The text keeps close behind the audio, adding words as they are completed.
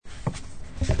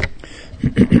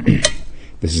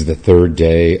This is the third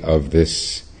day of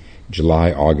this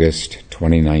July-August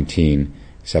 2019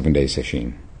 7-day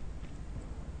session.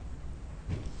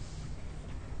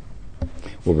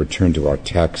 We'll return to our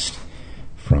text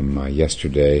from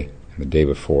yesterday and the day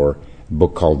before, a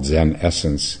book called Zen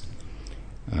Essence,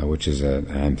 which is an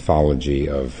anthology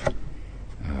of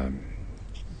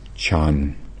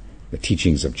Chan, the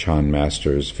teachings of Chan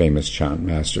masters, famous Chan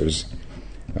masters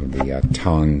of the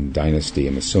Tang dynasty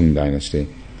and the Sung dynasty.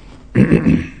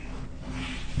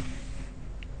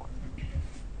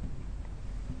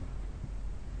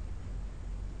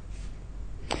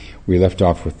 We left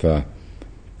off with a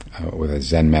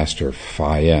Zen master,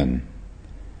 Fa Yin.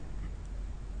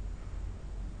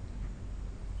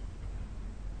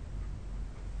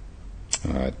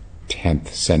 Uh, 10th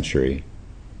century.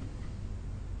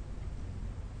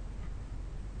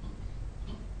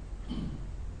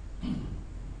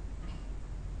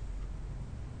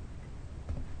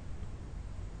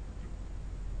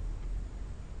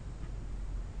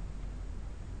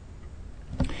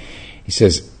 He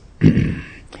says,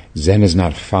 Zen is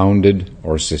not founded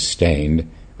or sustained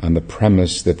on the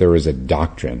premise that there is a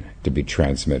doctrine to be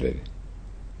transmitted.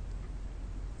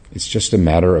 It's just a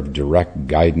matter of direct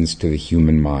guidance to the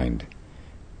human mind,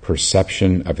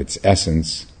 perception of its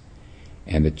essence,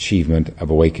 and achievement of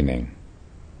awakening.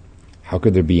 How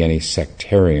could there be any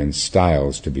sectarian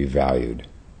styles to be valued?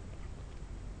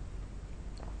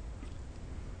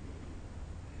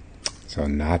 So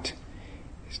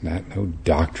there's no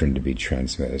doctrine to be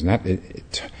transmitted.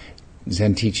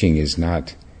 Zen teaching is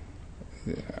not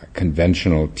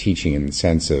conventional teaching in the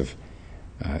sense of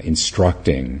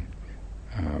instructing,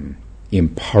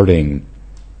 imparting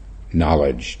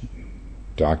knowledge,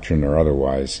 doctrine or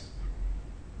otherwise.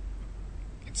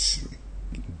 It's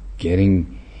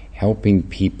helping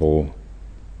people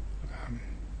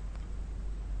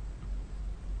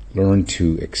learn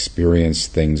to experience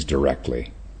things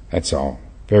directly. That's all.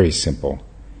 Very simple.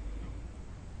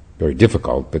 Very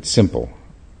difficult, but simple.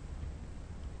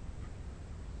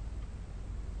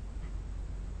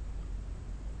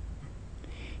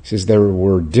 He says there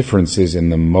were differences in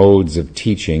the modes of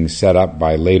teaching set up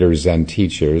by later Zen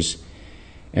teachers,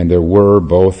 and there were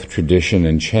both tradition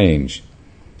and change.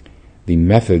 The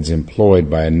methods employed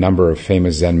by a number of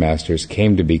famous Zen masters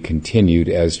came to be continued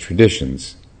as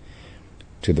traditions,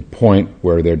 to the point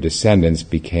where their descendants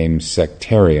became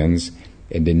sectarians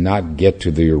and did not get to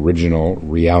the original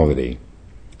reality.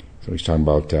 So he's talking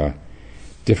about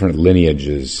different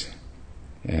lineages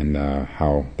and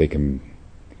how they can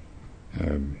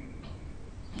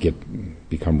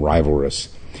become rivalrous.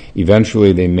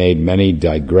 Eventually they made many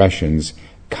digressions,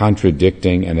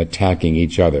 contradicting and attacking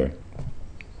each other.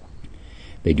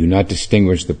 They do not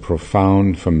distinguish the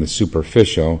profound from the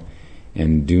superficial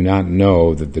and do not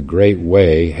know that the great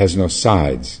way has no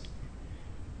sides,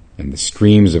 and the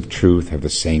streams of truth have the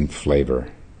same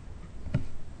flavor.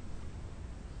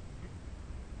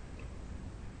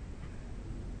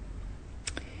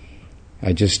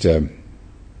 I just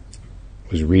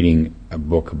was reading a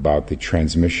book about the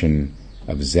transmission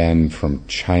of Zen from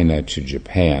China to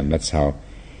Japan. That's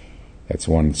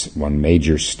one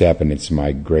major step in its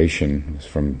migration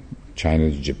from China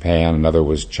to Japan. Another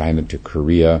was China to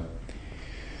Korea.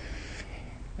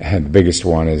 And the biggest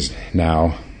one is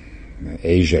now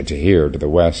Asia to here, to the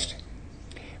west.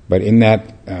 But in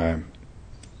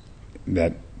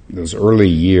those early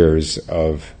years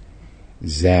of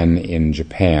Zen in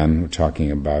Japan, we're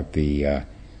talking about the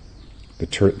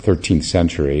 13th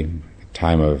century,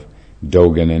 time of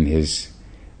Dogen and his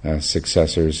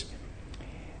successors,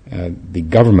 the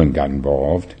government got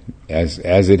involved, as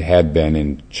it had been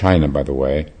in China, by the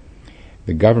way.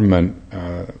 The government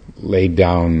laid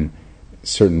down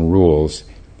certain rules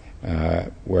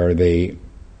where they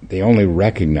only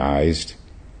recognized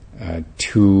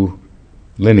two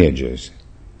lineages,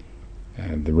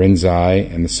 the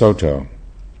Rinzai and the Soto.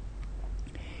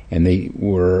 And they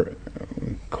were,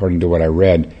 according to what I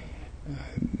read,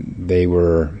 they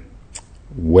were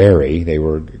wary, they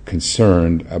were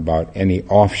concerned about any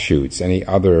offshoots, any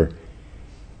other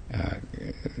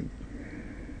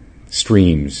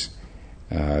streams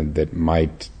that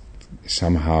might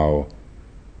somehow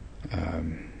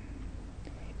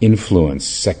influence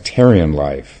sectarian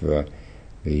life.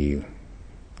 The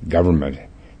government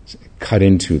cut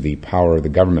into the power of the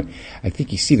government. I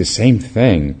think you see the same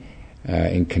thing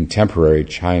in contemporary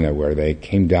China, where they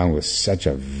came down with such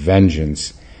a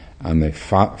vengeance on the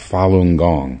Falun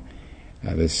Gong,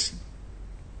 this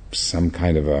some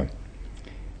kind of a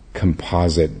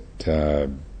composite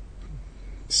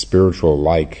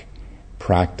spiritual-like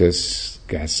practice,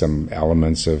 has some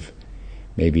elements of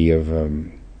maybe of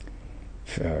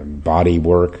body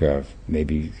work,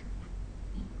 maybe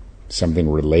something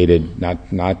related,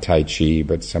 not Tai Chi,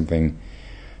 but something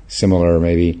similar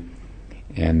maybe,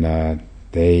 and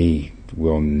they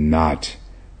will not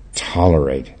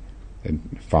tolerate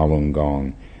Falun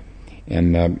Gong.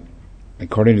 And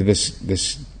according to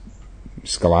this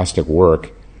scholastic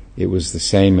work, it was the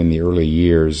same in the early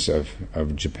years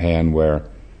of Japan, where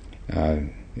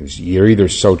you're either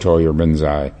Soto or you're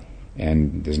Rinzai,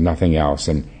 and there's nothing else.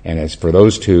 And as for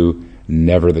those two,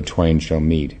 never the twain shall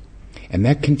meet. And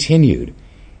that continued,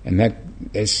 and that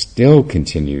still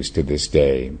continues to this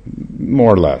day,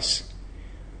 more or less.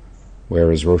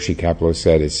 Whereas Roshi Kapleau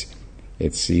said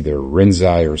it's either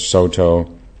Rinzai or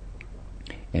Soto,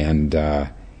 and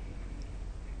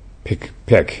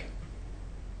pick.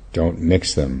 Don't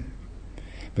mix them.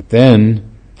 But then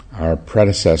our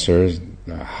predecessors,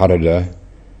 Harada,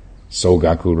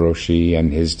 Sogaku Roshi,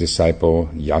 and his disciple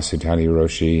Yasutani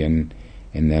Roshi, and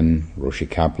then Roshi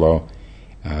Kapleau,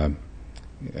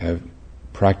 have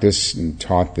practiced and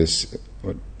taught this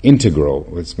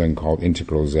what's been called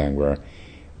integral Zen, where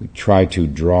we try to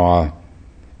draw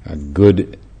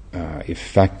good,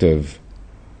 effective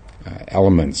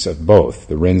elements of both,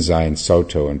 the Rinzai and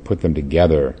Soto, and put them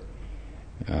together.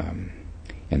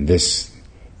 And this,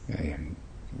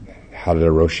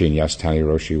 Harada Roshi and Yasutani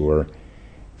Roshi were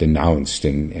denounced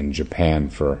in Japan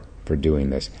for doing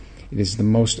this. It is the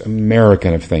most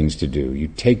American of things to do. You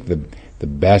take the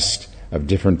best of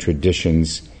different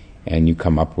traditions and you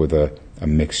come up with a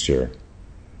mixture.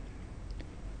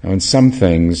 Now, in some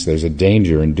things, there's a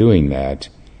danger in doing that,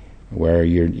 where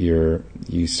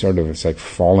you sort of, it's like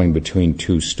falling between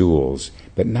two stools,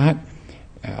 but not.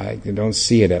 I don't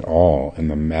see it at all in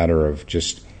the matter of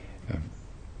just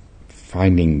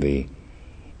finding the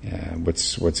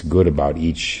what's good about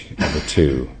each of the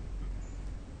two.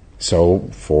 So,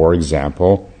 for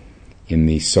example, in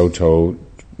the Soto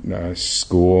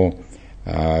school,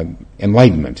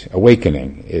 enlightenment,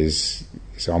 awakening is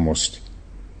almost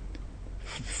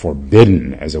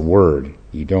forbidden as a word.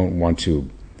 You don't want to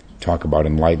talk about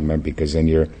enlightenment, because then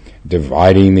you're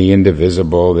dividing the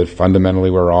indivisible, that fundamentally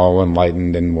we're all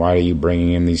enlightened, and why are you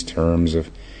bringing in these terms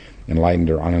of enlightened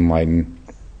or unenlightened?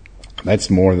 That's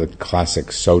more the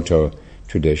classic Soto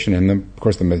tradition, and of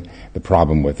course the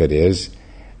problem with it is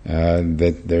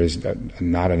that there's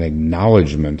not an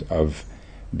acknowledgement of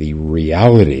the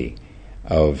reality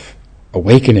of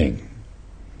awakening.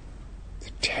 It's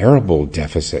a terrible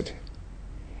deficit,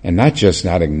 and not just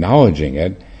not acknowledging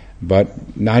it,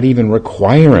 but not even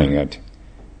requiring it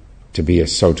to be a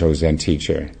Soto Zen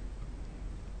teacher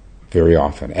very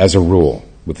often, as a rule,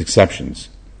 with exceptions.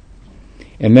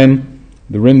 And then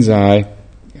the Rinzai,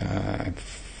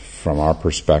 from our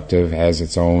perspective, has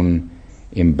its own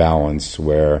imbalance,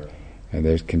 where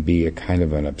there can be a kind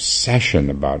of an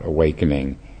obsession about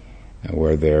awakening,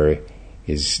 where there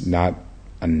is not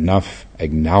enough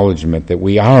acknowledgement that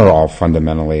we are all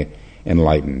fundamentally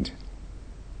enlightened.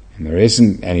 And there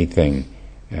isn't anything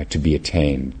to be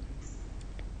attained.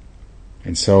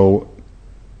 And so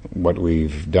what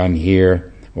we've done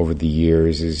here over the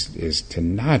years is to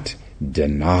not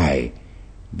deny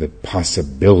the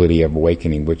possibility of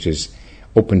awakening, which is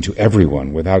open to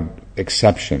everyone without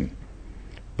exception,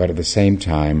 but at the same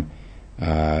time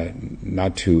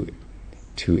not to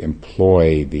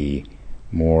employ the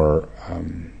more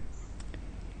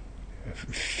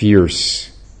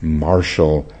fierce,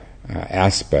 martial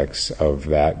aspects of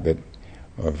that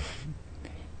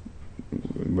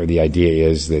where the idea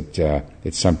is that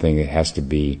it's something that has to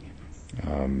be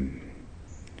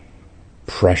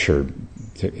pressured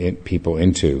people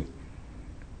into,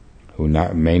 who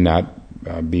may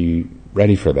not be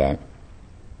ready for that.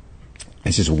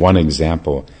 This is one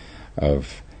example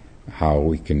of how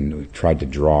we can try to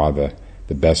draw the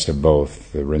best of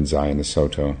both, the Rinzai and the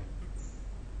Soto.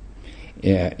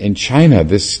 In China,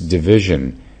 this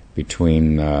division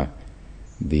between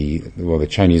the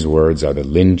Chinese words are the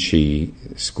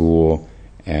Linqi school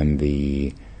and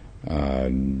the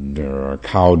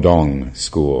Caodong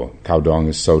school. Caodong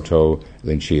is Soto,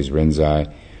 Linqi is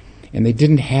Rinzai. And they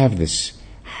didn't have this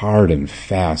hard and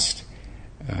fast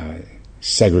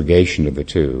segregation of the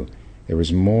two. There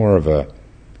was more of a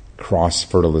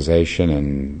cross-fertilization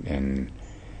and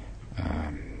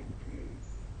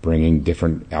bringing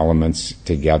different elements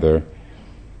together.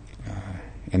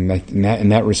 And in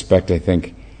that respect, I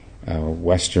think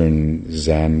Western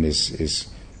Zen is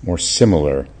more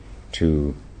similar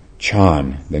to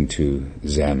Chan than to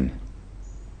Zen.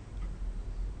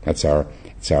 It's our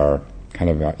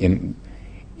kind of in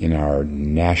our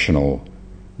national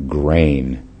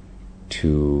grain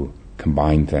to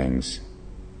combine things.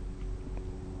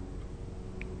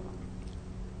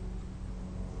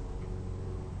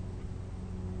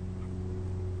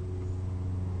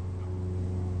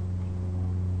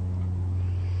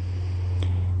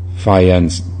 Fa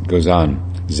goes on,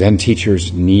 Zen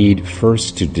teachers need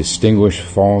first to distinguish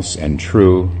false and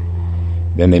true,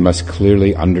 then they must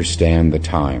clearly understand the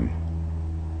time.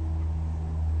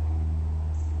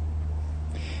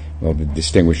 Well, the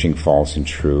distinguishing false and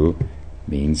true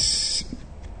means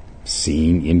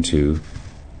seeing into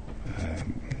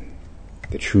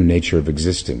the true nature of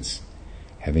existence,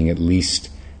 having at least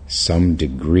some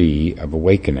degree of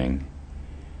awakening.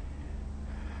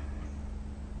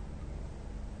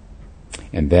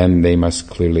 And then they must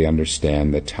clearly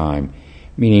understand the time,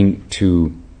 meaning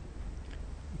to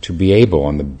be able,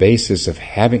 on the basis of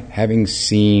having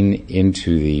seen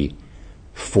into the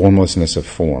formlessness of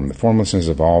form, the formlessness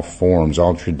of all forms,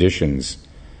 all traditions,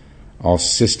 all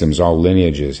systems, all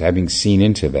lineages, having seen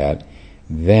into that,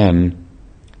 then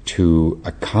to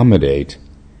accommodate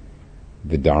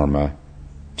the Dharma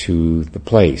to the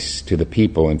place, to the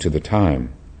people, and to the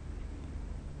time,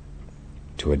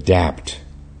 to adapt.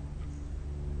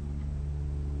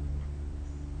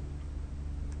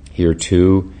 Here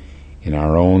too, in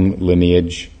our own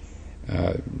lineage,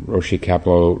 Roshi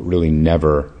Kapleau really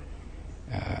never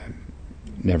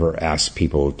asked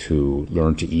people to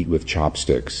learn to eat with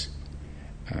chopsticks.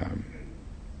 I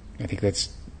think that's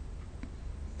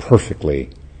perfectly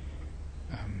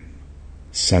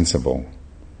sensible,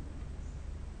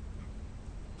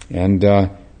 and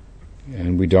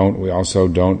we also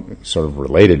don't, sort of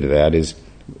related to that, is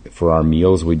for our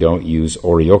meals we don't use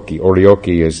oryoki.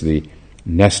 Oryoki is the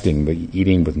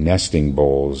eating with nesting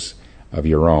bowls of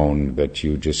your own that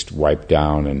you just wipe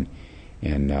down,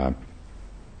 and the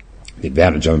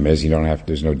advantage of them is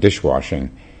there's no dishwashing,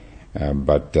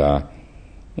 but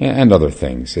and other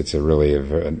things. It's a really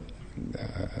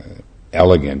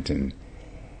elegant and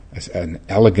an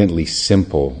elegantly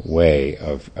simple way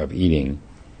of eating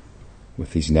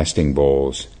with these nesting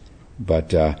bowls. But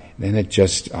then it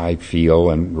just, I feel,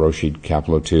 and Roshi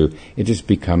Kapleau too, it just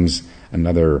becomes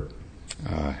another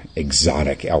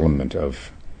exotic element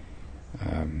of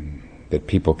that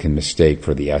people can mistake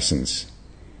for the essence.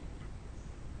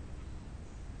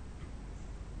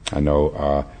 I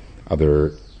know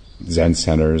other Zen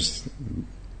centers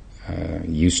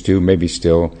used to, maybe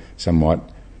still somewhat,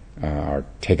 are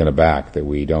taken aback that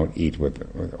we don't eat with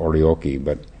oryoki,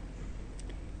 but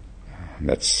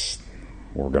that's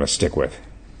what we're going to stick with.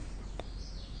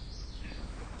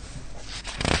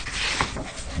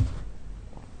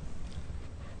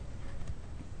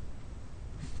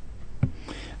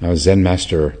 Now, Zen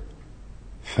master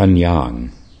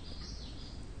Fanyang,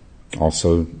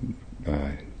 also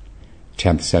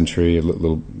 10th century, a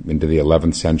little into the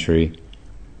 11th century.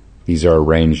 These are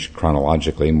arranged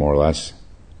chronologically, more or less.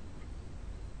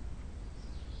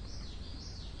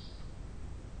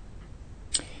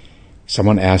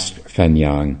 Someone asked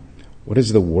Fanyang, "What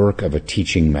is the work of a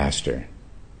teaching master?"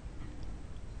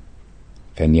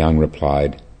 Fanyang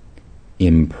replied,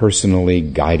 "Impersonally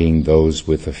guiding those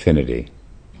with affinity."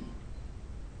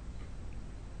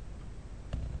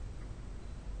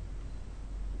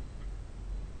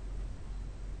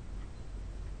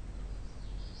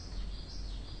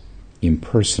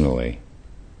 Impersonally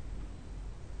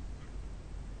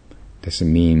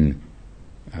doesn't mean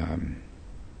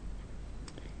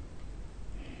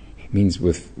it means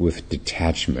with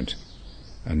detachment,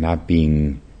 not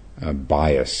being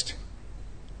biased,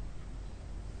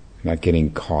 not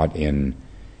getting caught in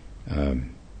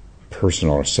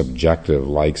personal or subjective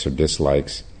likes or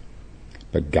dislikes,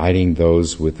 but guiding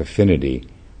those with affinity.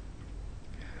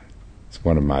 It's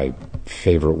one of my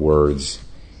favorite words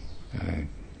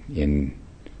in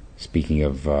speaking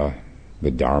of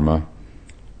the Dharma,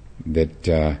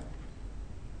 that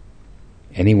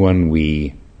anyone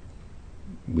we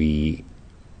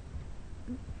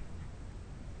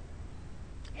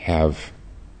have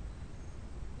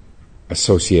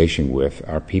association with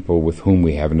are people with whom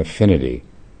we have an affinity.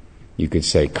 You could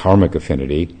say karmic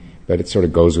affinity, but it sort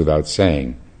of goes without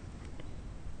saying.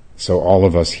 So all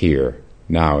of us here,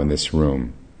 now in this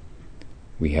room,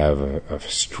 we have a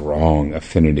strong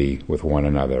affinity with one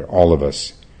another, all of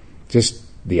us. Just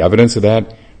the evidence of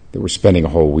that we're spending a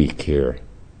whole week here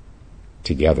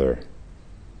together.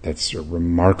 That's a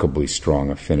remarkably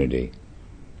strong affinity.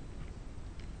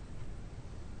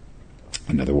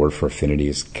 Another word for affinity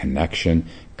is connection,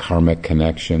 karmic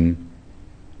connection.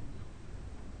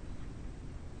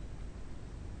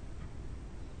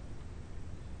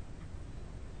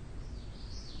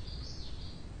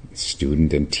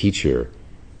 Student and teacher,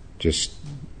 just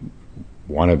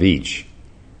one of each,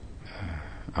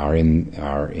 are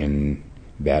in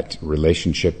that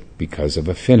relationship because of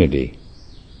affinity.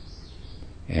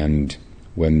 And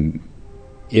when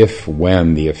the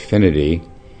affinity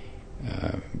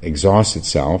exhausts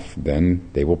itself, then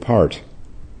they will part.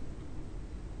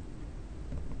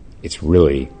 It's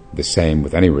really the same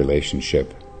with any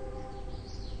relationship.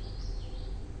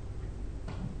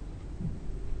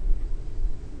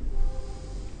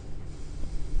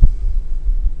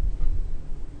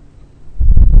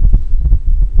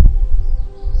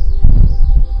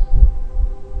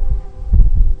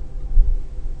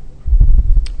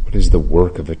 What is the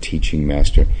work of a teaching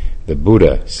master? The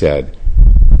Buddha said,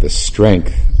 the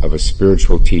strength of a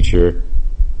spiritual teacher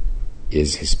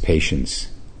is his patience.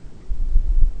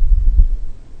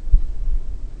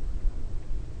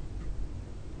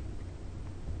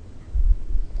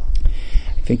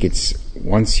 I think it's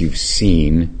once you've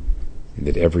seen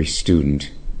that every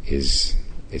student is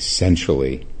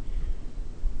essentially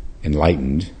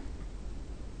enlightened,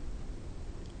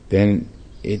 then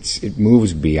it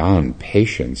moves beyond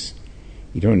patience.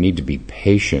 You don't need to be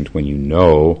patient when you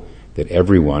know that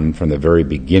everyone from the very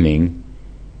beginning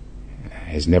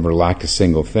has never lacked a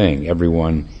single thing.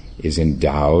 Everyone is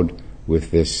endowed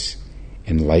with this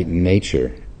enlightened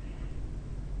nature.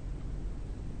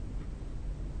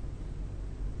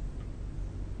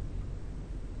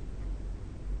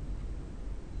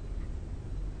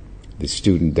 The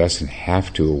student doesn't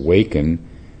have to awaken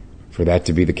for that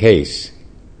to be the case,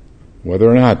 whether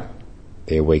or not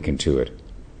they awaken to it.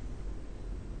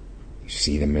 You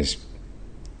see them as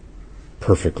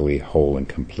perfectly whole and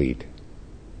complete.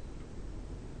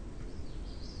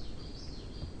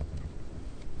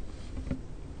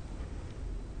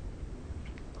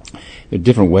 There are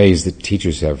different ways that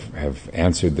teachers have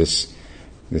answered this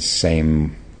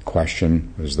same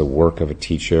question. What is the work of a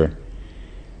teacher?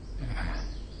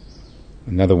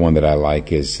 Another one that I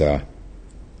like is, I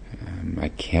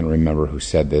can't remember who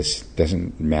said this,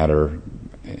 doesn't matter,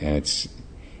 and it's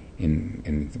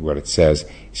in what it says.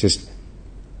 It's just,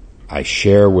 I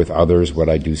share with others what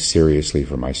I do seriously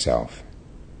for myself.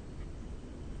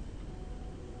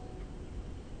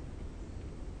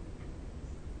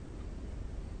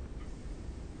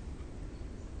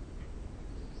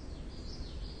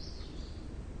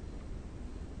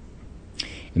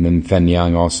 And then Fen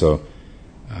Yang also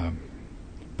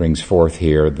brings forth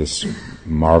here this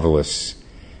marvelous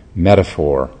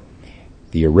metaphor.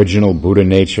 The original Buddha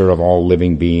nature of all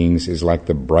living beings is like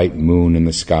the bright moon in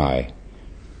the sky.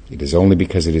 It is only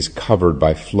because it is covered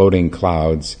by floating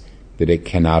clouds that it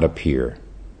cannot appear.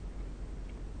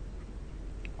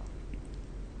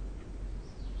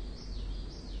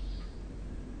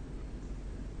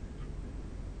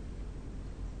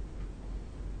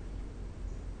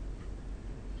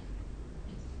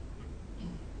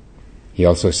 He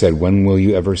also said, when will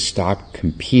you ever stop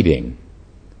competing?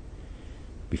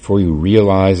 Before you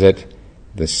realize it,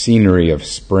 the scenery of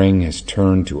spring has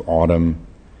turned to autumn.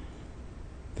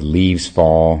 The leaves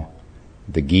fall,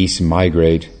 the geese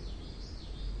migrate,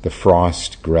 the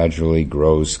frost gradually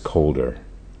grows colder.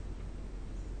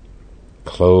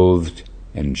 Clothed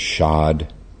and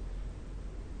shod,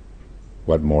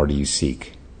 what more do you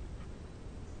seek?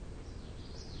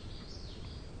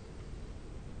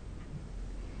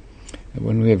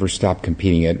 When we ever stop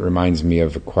competing, it reminds me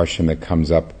of a question that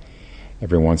comes up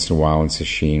every once in a while in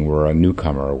Sesshin, where a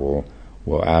newcomer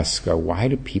will ask, why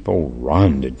do people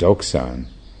run to Doksan?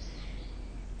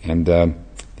 And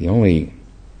the only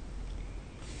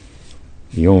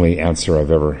answer I've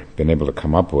ever been able to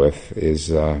come up with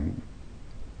is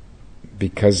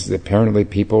because apparently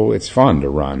it's fun to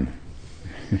run.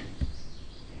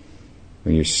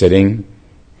 When you're sitting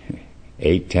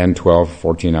 8, 10, 12,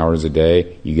 14 hours a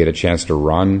day, you get a chance to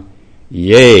run.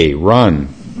 Yay, run.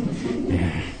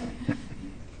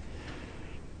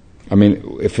 I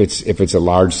mean, if it's a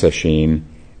large sesshin,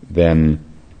 then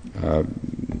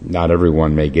not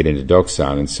everyone may get into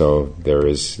Doksan, and so there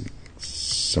is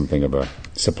something of a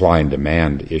supply and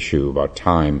demand issue about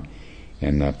time,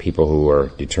 and people who are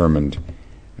determined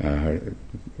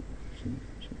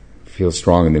feel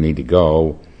strong and they need to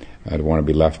go, don't want to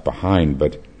be left behind,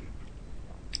 but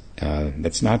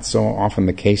that's not so often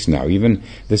the case now. Even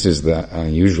this is the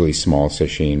usually small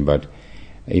sesshin, but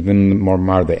even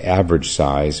more the average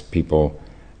size people,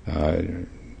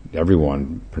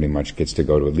 everyone pretty much gets to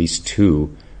go to at least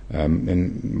 2,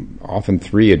 and often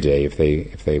 3 a day if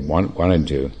they wanted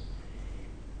to.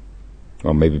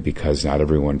 Well, maybe because not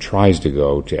everyone tries to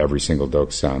go to every single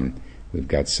Doksan, we've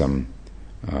got some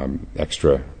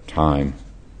extra time.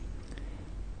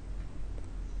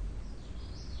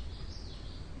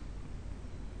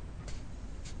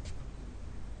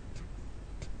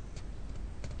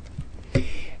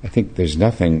 I think there's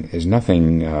nothing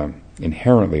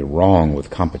inherently wrong with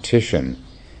competition.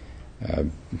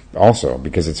 also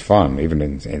because it's fun, even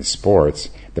in sports.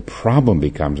 The problem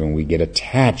becomes when we get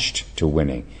attached to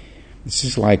winning. It's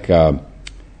just like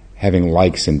having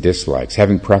likes and dislikes,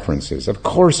 having preferences. Of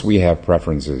course we have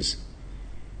preferences.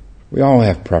 We all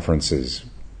have preferences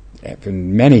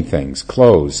in many things: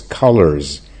 clothes,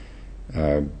 colors,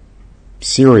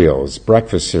 cereals,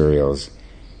 breakfast cereals.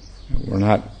 We're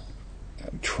not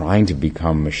trying to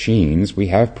become machines. We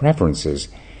have preferences.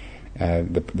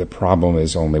 The problem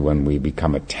is only when we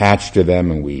become attached to them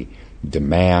and we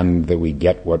demand that we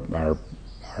get what our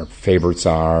favorites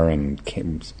are, and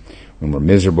when we're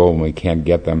miserable when we can't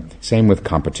get them. Same with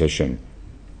competition.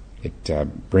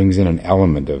 It brings in an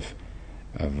element of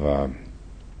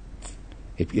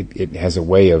it has a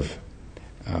way of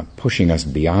pushing us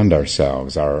beyond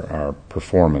ourselves, our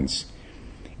performance,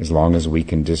 as long as we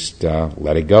can just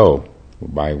let it go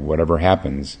by whatever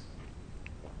happens.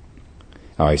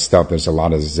 I felt there's a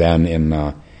lot of Zen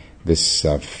in this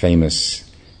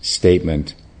famous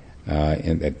statement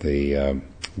at the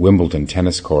Wimbledon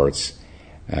tennis courts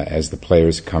as the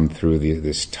players come through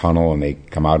this tunnel and they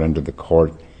come out into the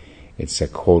court. It's a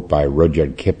quote by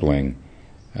Rudyard Kipling,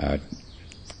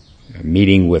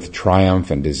 meeting with triumph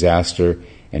and disaster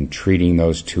and treating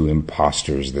those two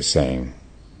impostors the same.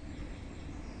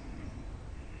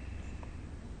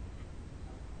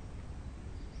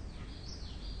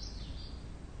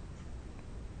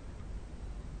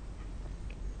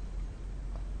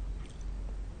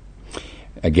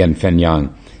 Again, Fen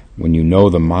Yang, when you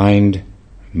know the mind,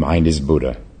 mind is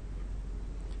Buddha.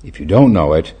 If you don't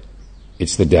know it,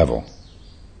 it's the devil.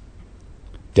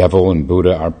 Devil and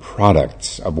Buddha are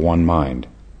products of one mind.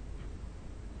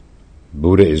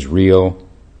 Buddha is real,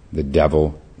 the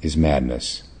devil is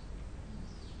madness.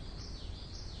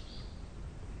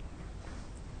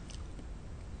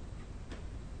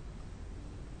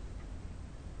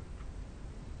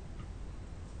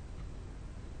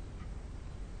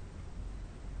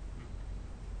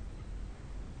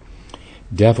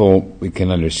 Devil we can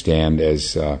understand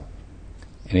as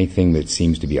anything that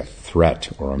seems to be a threat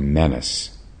or a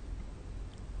menace.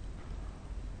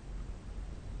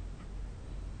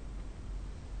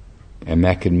 And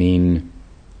that could mean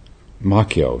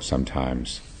Makyo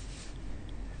sometimes.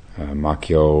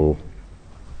 Makyo,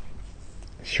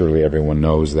 surely everyone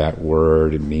knows that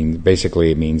word. It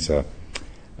means a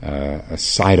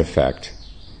side effect,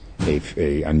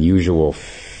 a unusual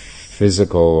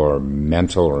physical or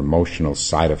mental or emotional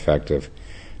side effect of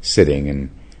sitting.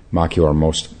 And Makyo are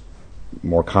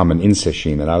more common in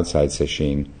Sesshin than outside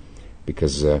Sesshin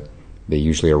because they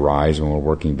usually arise when we're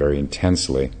working very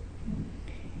intensely.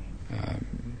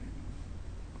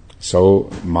 So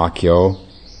Makyo,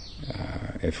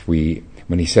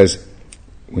 when he says,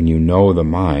 when you know the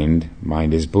mind,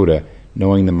 mind is Buddha,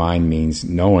 knowing the mind means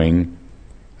knowing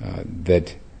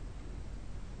that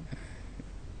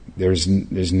there's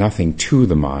nothing to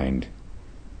the mind,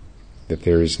 that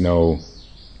there is no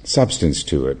substance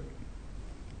to it.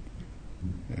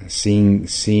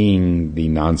 Seeing the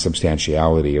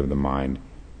non-substantiality of the mind.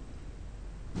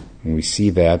 When we see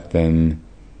that, then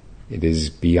it is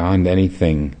beyond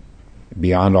anything,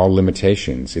 beyond all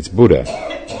limitations. It's Buddha.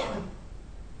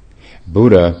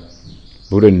 Buddha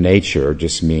nature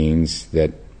just means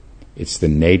that it's the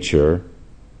nature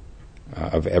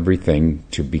of everything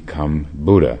to become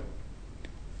Buddha,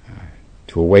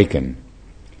 to awaken.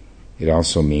 It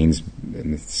also means,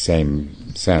 in the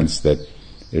same sense, that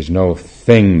there's no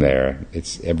thing there.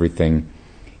 It's everything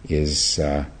is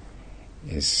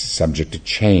subject to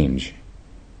change.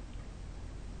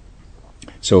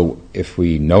 So if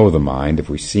we know the mind, if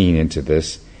we've seen into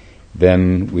this,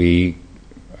 then we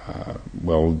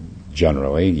will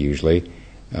generally, usually,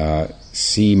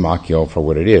 see Makyo for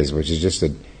what it is, which is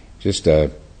just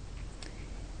a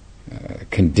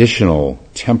conditional,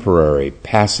 temporary,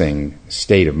 passing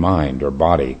state of mind or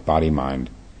body-mind.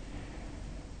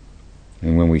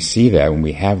 And when we see that, when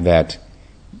we have that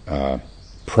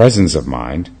presence of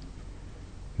mind,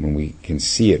 when we can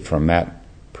see it from that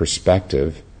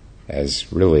perspective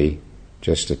as really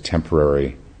just a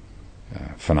temporary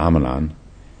phenomenon,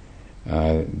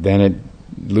 then it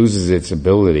loses its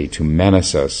ability to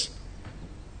menace us.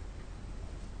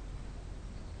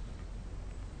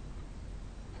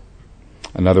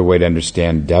 Another way to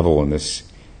understand devil in this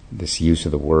use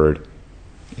of the word,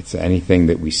 it's anything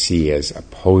that we see as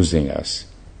opposing us,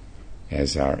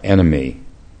 as our enemy.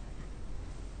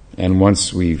 And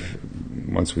once we've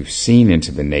seen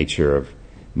into the nature of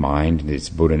mind, its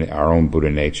Buddha, our own Buddha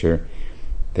nature,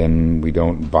 then we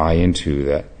don't buy into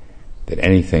that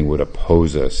anything would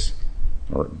oppose us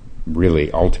or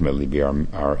really ultimately be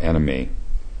our enemy.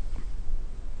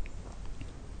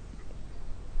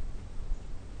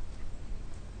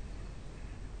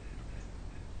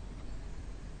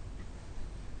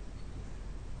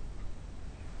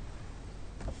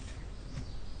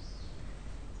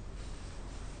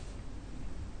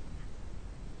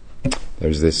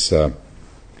 There's this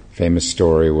famous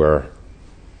story where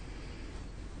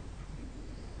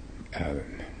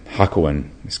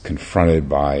Hakuin is confronted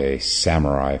by a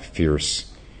samurai,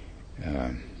 fierce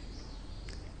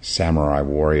samurai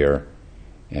warrior,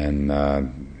 and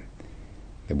the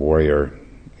warrior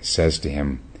says to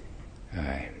him,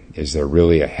 is there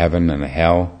really a heaven and a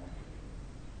hell?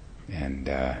 And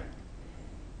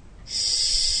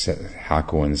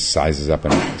Hakuin sizes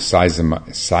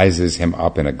him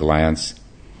up in a glance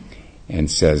and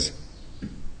says,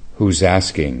 who's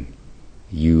asking,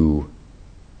 you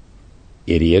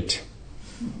idiot,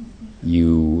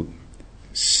 you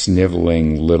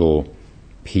sniveling little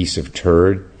piece of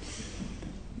turd?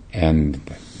 And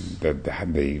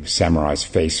the samurai's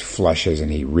face flushes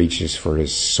and he reaches for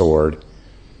his sword,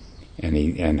 and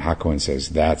Hakuin says,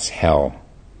 that's hell.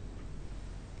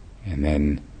 And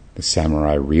then the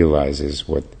samurai realizes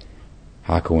what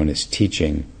Hakuin is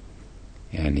teaching,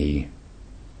 and he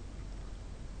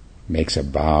makes a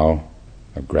bow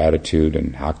of gratitude,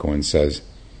 and Hakuin says,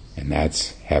 and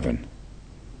that's heaven.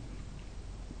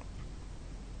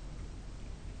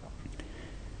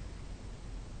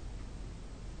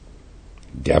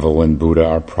 Devil and Buddha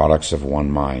are products of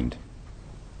one mind.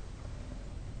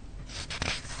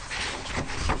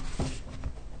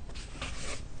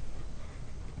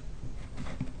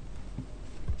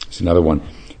 It's another one.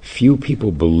 Few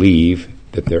people believe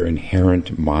that their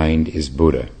inherent mind is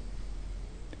Buddha.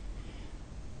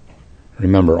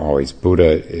 Remember always,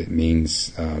 Buddha, it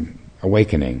means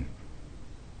awakening.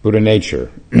 Buddha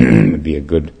nature would be a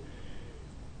good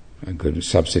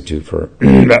substitute for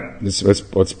that.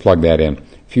 Let's plug that in.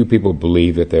 Few people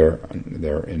believe that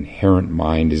their inherent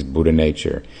mind is Buddha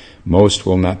nature. Most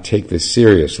will not take this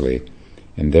seriously,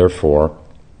 and therefore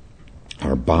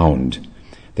are bound.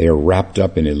 They are wrapped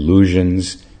up in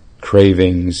illusions,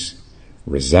 cravings,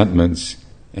 resentments,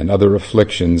 and other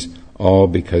afflictions, all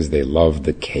because they love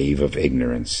the cave of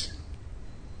ignorance.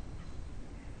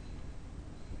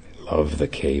 They love the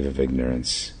cave of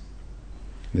ignorance.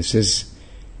 This is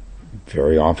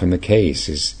very often the case,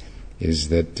 is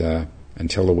that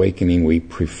until awakening we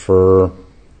prefer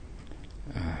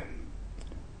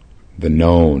the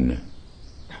known,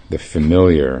 the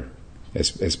familiar,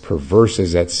 as perverse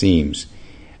as that seems.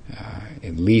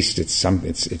 At least it's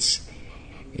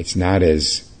not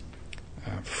as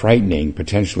frightening,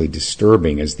 potentially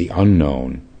disturbing as the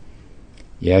unknown.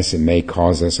 Yes, it may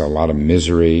cause us a lot of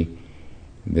misery,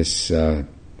 this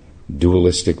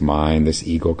dualistic mind, this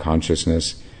ego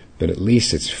consciousness, but at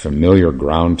least it's familiar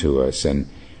ground to us,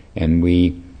 and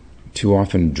we too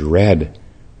often dread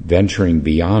venturing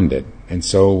beyond it, and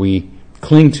so we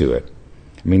cling to it.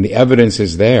 I mean, the evidence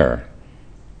is there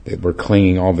that we're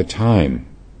clinging all the time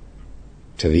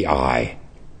to the I.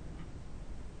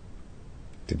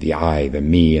 To the I, the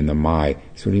me, and the my.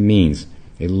 That's what he means.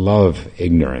 They love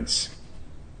ignorance.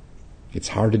 It's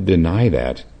hard to deny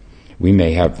that. We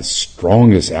may have the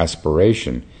strongest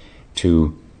aspiration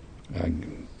to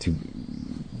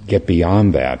get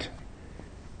beyond that,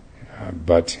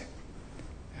 but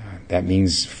that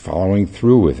means following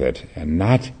through with it and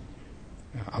not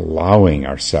allowing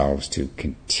ourselves to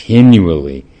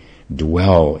continually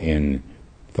dwell in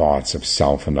thoughts of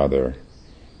self and other.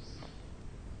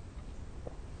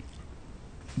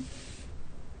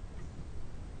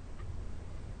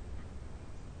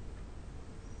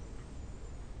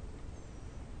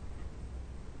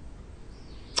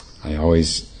 I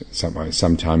always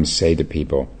sometimes say to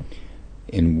people,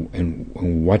 in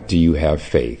what do you have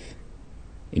faith?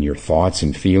 In your thoughts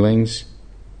and feelings,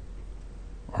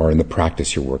 or in the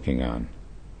practice you're working on?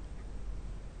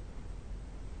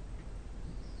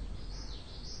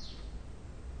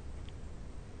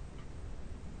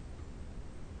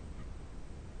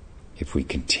 If we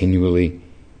continually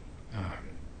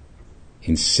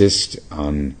insist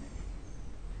on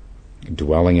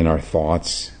dwelling in our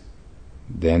thoughts,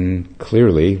 then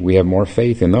clearly we have more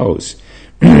faith in those.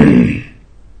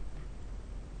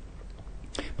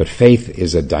 But faith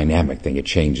is a dynamic thing. It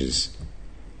changes.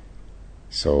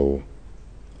 So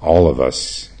all of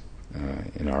us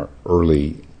in our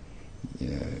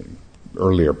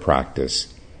earlier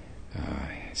practice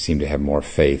seem to have more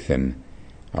faith in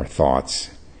our thoughts.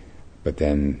 But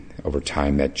then over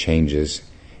time that changes,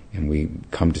 and we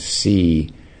come to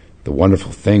see the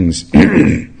wonderful things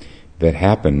that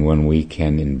happen when we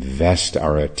can invest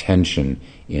our attention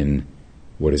in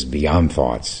what is beyond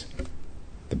thoughts,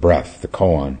 the breath, the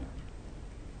koan.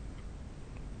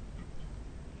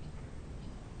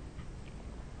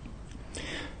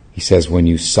 He says, when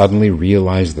you suddenly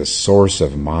realize the source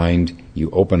of mind,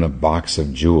 you open a box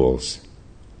of jewels.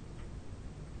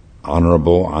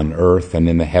 Honorable on earth and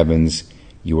in the heavens,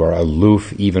 you are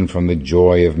aloof even from the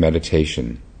joy of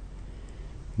meditation.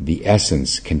 The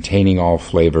essence containing all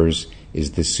flavors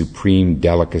is the supreme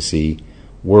delicacy,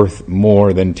 worth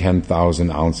more than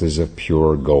 10,000 ounces of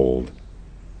pure gold.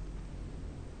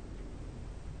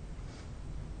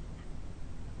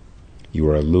 You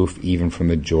are aloof even from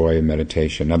the joy of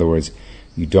meditation. In other words,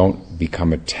 you don't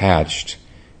become attached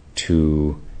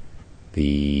to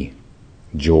the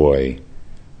joy,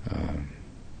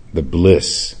 the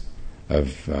bliss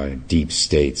of deep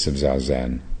states of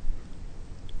zazen.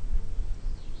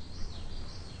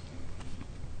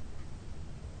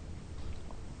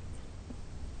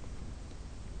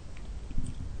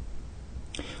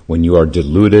 When you are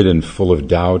deluded and full of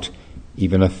doubt,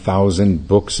 even 1,000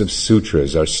 books of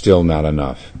sutras are still not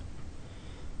enough.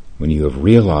 When you have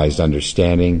realized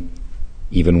understanding,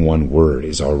 even one word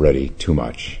is already too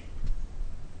much.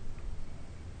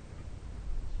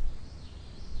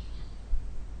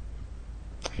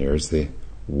 Here's the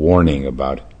warning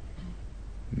about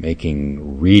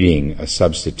making reading a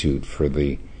substitute for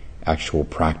the actual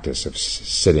practice of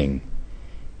sitting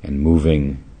and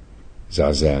moving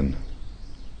zazen.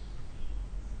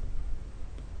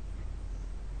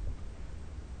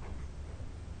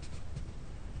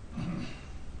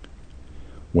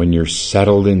 When you're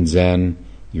settled in Zen,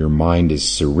 your mind is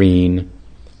serene,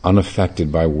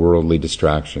 unaffected by worldly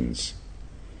distractions.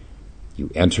 You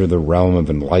enter the realm of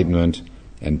enlightenment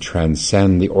and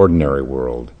transcend the ordinary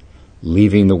world,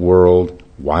 leaving the world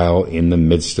while in the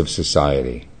midst of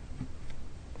society.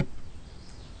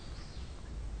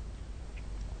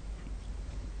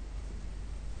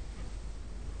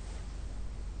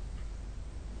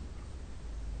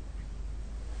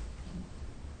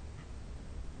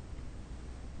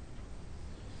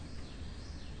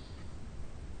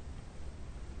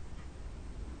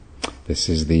 This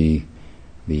is the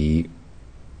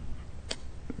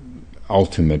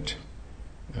ultimate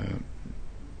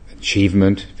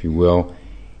achievement, if you will,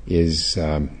 is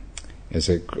as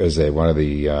one of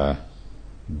the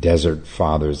desert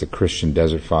fathers, the Christian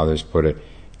desert fathers put it,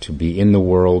 to be in the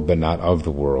world but not of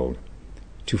the world,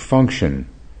 to function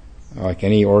like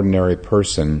any ordinary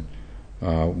person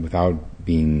without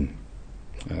being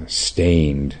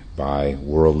stained by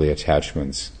worldly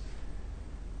attachments.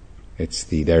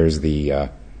 There's the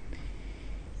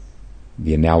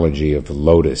analogy of the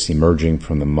lotus emerging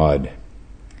from the mud.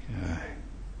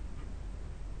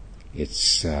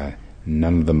 It's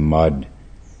none of the mud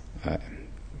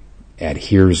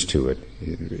adheres to it.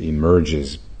 It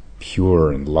emerges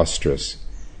pure and lustrous.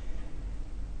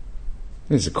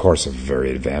 This is, of course, a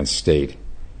very advanced state.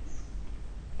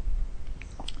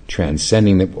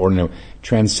 Transcending the ordinary,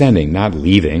 transcending, not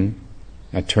leaving,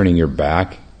 not turning your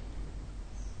back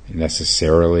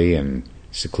necessarily and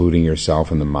secluding yourself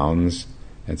in the mountains.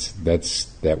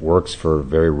 That works for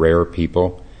very rare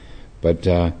people. But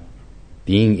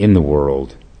being in the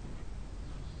world,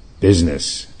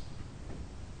 business,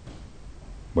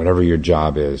 whatever your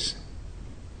job is,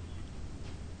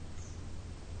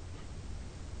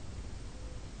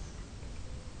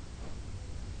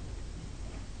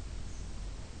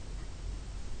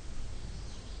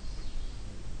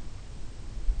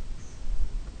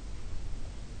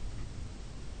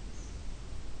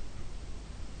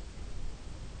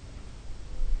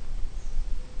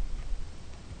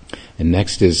 and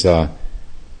next is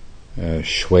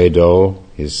Shuedo.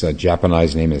 His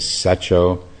Japanese name is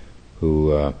Secho,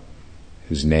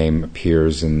 whose name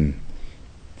appears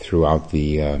throughout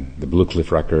the Blue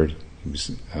Cliff Record.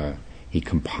 He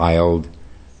compiled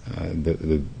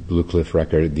the Blue Cliff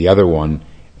Record. The other one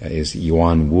is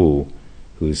Yuan Wu,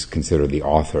 who's considered the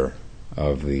author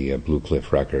of the Blue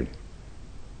Cliff Record.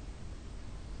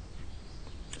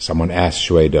 Someone asked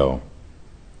Shuedo,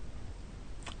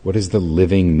 "What is the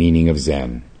living meaning of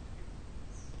Zen?"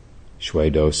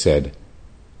 Shuedo said,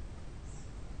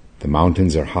 "The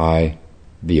mountains are high,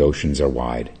 the oceans are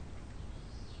wide."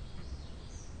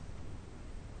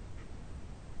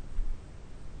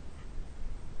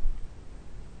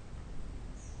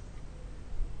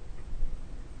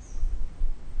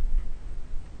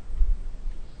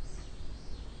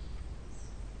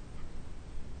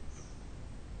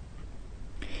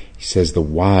 He says the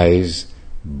wise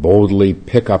boldly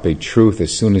pick up a truth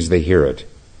as soon as they hear it.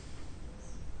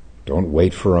 Don't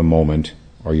wait for a moment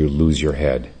or you lose your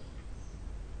head.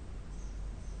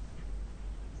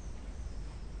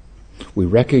 We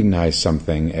recognize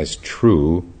something as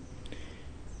true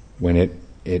when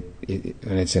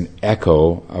it's an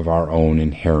echo of our own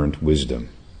inherent wisdom.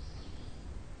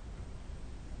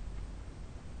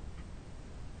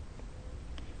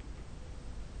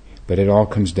 But it all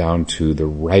comes down to the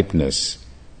ripeness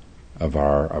of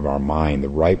our mind, the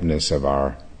ripeness of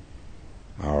our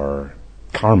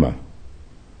karma.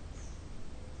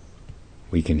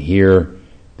 We can hear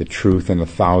the truth in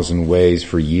 1,000 ways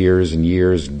for years and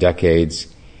years, decades,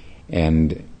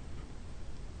 and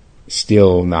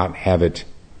still not have it,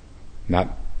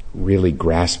 not really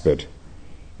grasp it.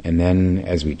 And then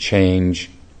as we change,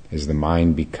 as the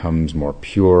mind becomes more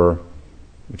pure,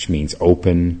 which means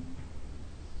open,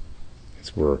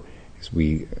 as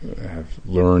we have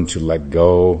learned to let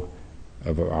go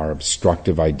of our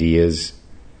obstructive ideas,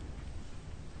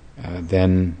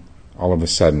 then all of a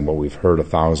sudden what we've heard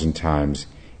 1,000 times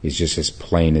is just as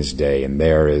plain as day, and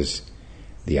there is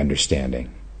the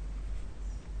understanding.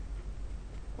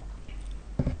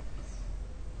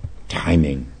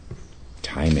 Timing.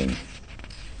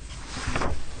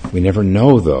 We never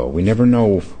know, though. We never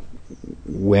know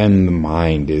when the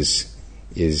mind is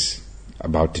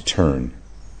about to turn.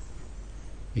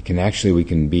 We can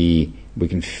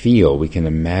feel, we can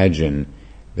imagine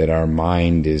that our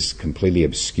mind is completely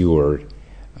obscured,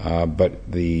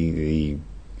 but the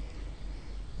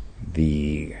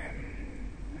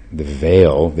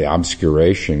veil, the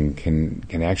obscuration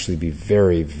can actually be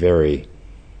very, very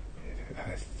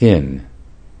thin,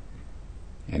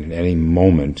 and at any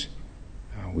moment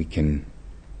we can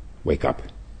wake up.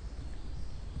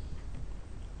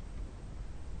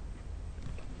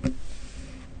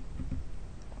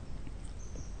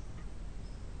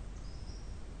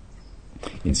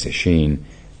 In Sesshin,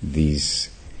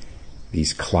 these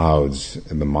clouds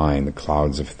in the mind, the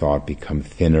clouds of thought, become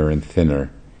thinner and thinner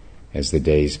as the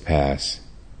days pass.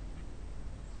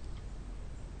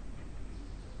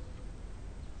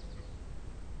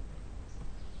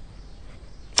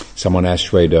 Someone asked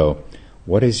Shwedo,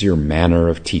 "What is your manner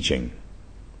of teaching?"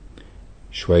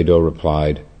 Shwedo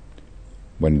replied,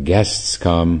 "When guests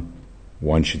come,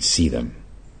 one should see them."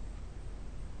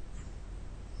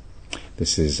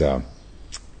 This is an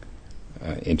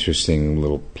interesting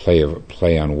little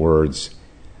play on words.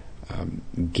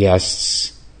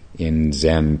 Guests in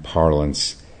Zen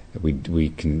parlance, we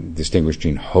can distinguish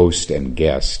between host and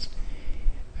guest.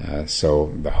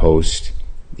 So the host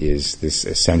is this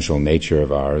essential nature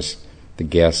of ours. The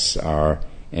guests are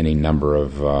any number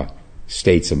of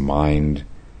states of mind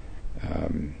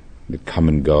that come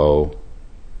and go.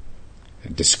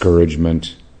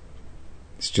 Discouragement.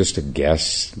 It's just a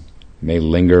guest. It may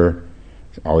linger.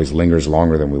 It always lingers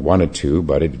longer than we want it to,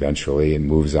 but eventually it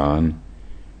moves on.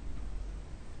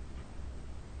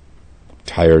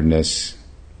 Tiredness.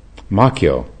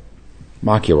 Makyo.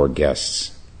 Makyo are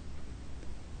guests.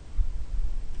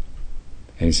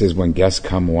 And he says, when guests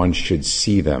come, one should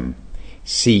see them.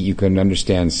 See, you can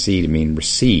understand see to mean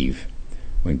receive.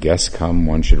 When guests come,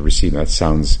 one should receive them. That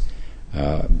sounds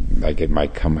like it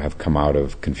might have come out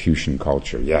of Confucian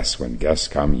culture. Yes, when guests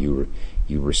come, you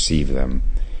receive them.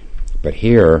 But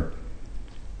here,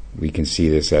 we can see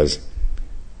this as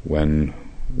when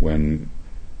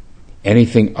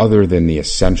anything other than the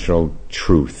essential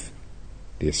truth,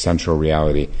 the essential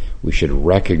reality, we should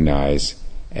recognize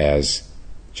as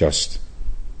just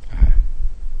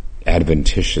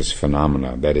adventitious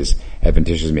phenomena. That is,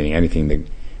 adventitious meaning anything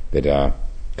that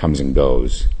comes and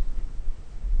goes.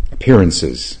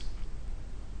 Appearances.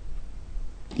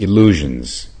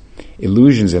 Illusions.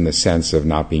 Illusions in the sense of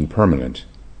not being permanent.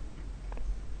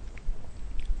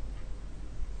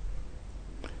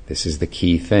 This is the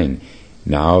key thing.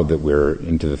 Now that we're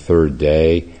into the third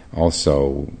day,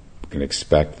 also we can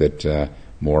expect that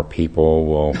more people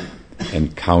will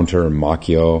encounter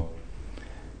Makyo,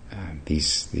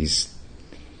 these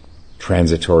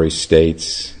transitory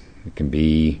states. It can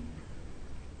be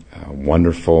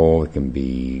wonderful, it can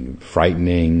be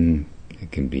frightening,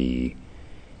 it can be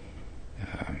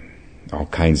all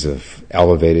kinds of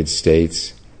elevated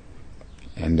states.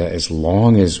 And as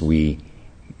long as we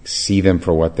see them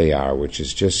for what they are, which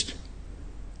is just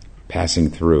passing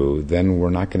through, then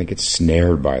we're not going to get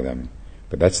snared by them.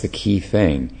 But that's the key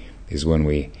thing, is when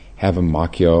we have a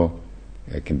Makyo,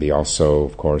 it can be also,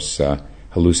 of course,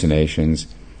 hallucinations,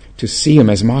 to see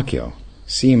them as Makyo,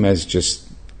 see them as just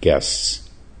guests.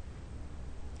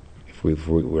 If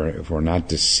we're not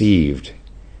deceived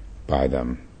by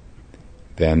them,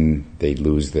 then they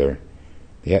lose they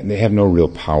have no real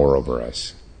power over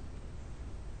us.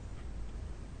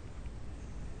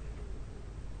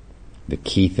 The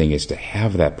key thing is to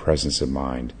have that presence of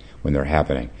mind when they're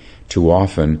happening. Too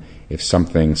often, if some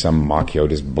Makyo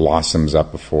just blossoms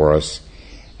up before us,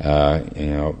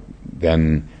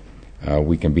 then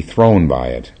we can be thrown by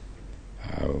it.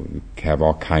 We have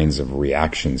all kinds of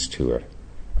reactions to it.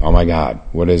 Oh my God,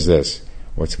 what is this?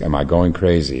 Am I going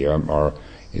crazy? Or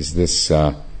is this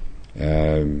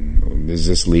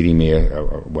leading me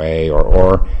away?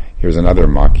 Or here's another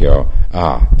Makyo.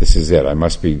 This is it. I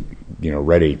must be,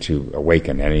 ready to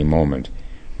awaken any moment.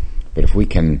 But if we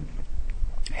can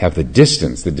have the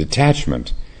distance, the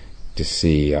detachment, to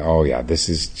see, this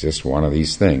is just one of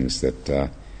these things that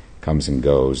comes and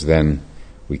goes, then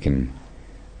we can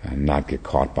not get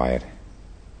caught by it.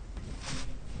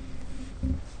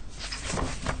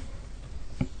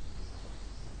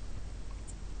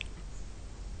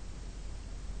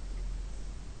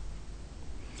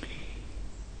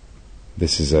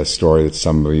 This is a story that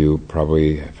some of you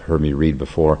probably have heard me read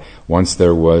before. Once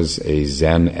there was a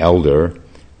Zen elder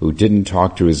who didn't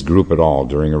talk to his group at all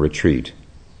during a retreat.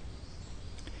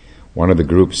 One of the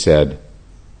group said,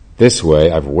 "This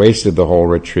way I've wasted the whole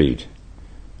retreat.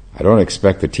 I don't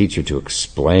expect the teacher to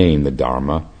explain the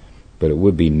Dharma, but it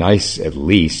would be nice at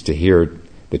least to hear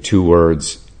the two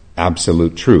words,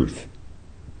 absolute truth."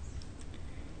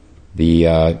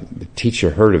 The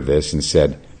teacher heard of this and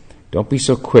said, "Don't be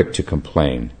so quick to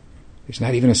complain. There's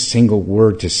not even a single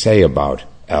word to say about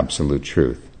absolute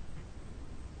truth."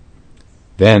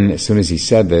 Then, as soon as he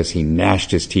said this, he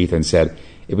gnashed his teeth and said,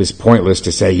 "It was pointless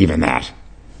to say even that."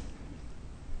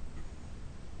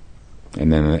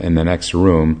 And then in the next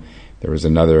room, there was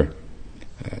another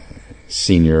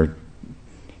senior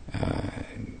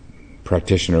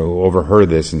practitioner who overheard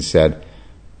this and said,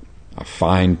 "A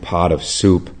fine pot of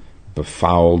soup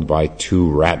befouled by 2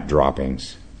 rat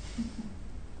droppings."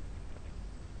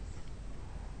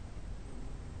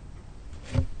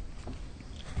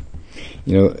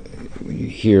 When you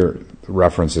hear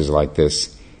references like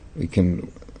this, we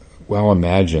can well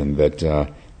imagine that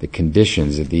the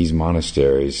conditions at these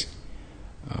monasteries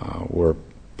were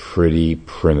pretty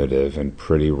primitive and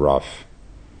pretty rough.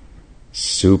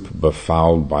 Soup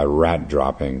befouled by rat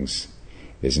droppings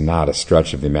is not a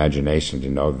stretch of the imagination to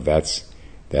know that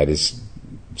is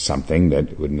something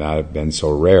that would not have been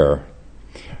so rare.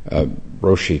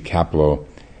 Roshi Kapleau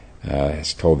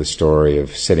has told the story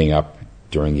of sitting up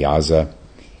during Yaza,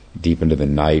 deep into the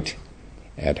night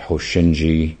at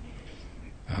Hoshinji,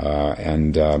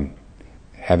 and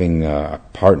having a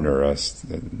partner,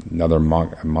 another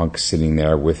monk sitting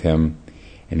there with him,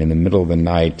 and in the middle of the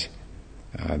night,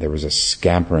 there was a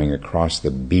scampering across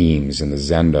the beams in the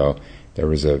zendo. There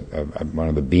was one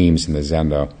of the beams in the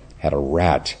zendo had a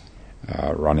rat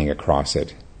running across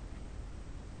it,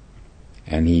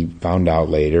 and he found out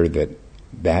later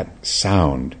that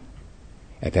sound,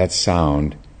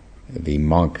 the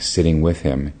monk sitting with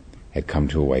him had come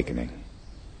to awakening.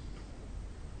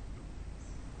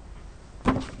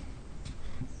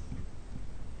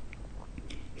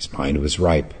 His mind was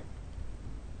ripe.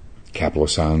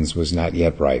 Kapleau-san's was not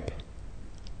yet ripe.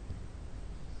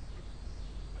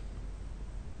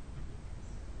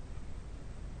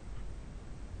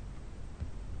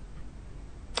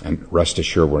 And rest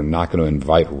assured, we're not going to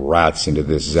invite rats into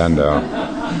this zendo.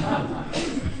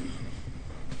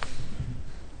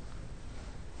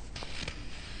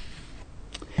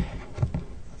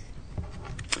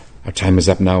 Our time is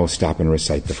up now. We'll stop and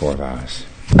recite the 4 vows.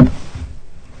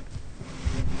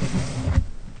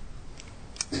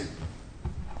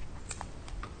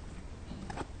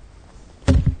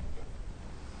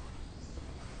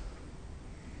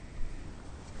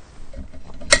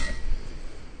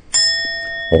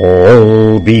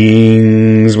 All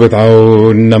beings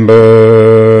without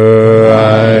number,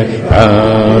 I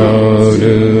vow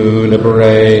to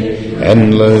liberate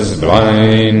endless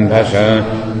blind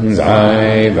passions.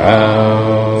 I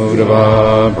vow to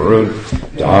uproot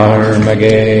dharma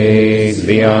gates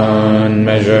beyond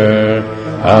measure.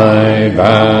 I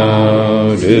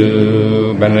vow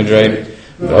to penetrate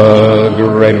the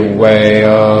great way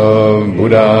of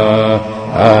Buddha.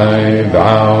 I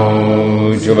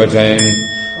vow to attain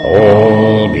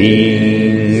all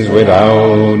beings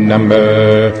without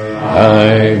number.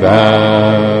 I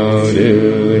vow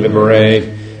to liberate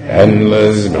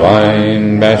endless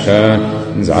blind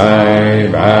passions. I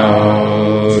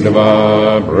vow to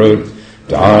uproot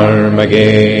dharma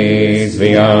gates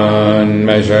beyond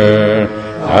measure.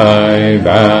 I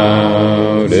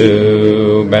vow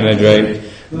to penetrate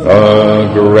the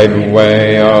great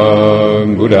way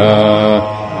of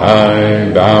Buddha. I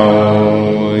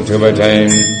vow to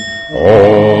attain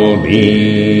all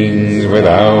beings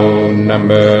without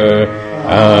number.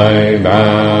 I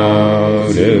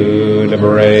vow to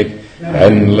liberate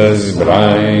endless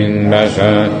blind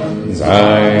passions.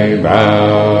 I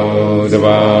vow to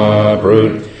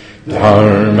uproot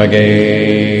dharma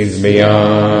gates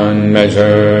beyond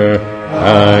measure.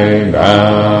 I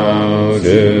vow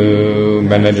to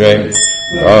penetrate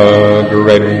the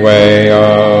great way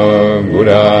of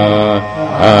Buddha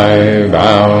I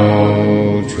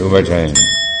vow to attain.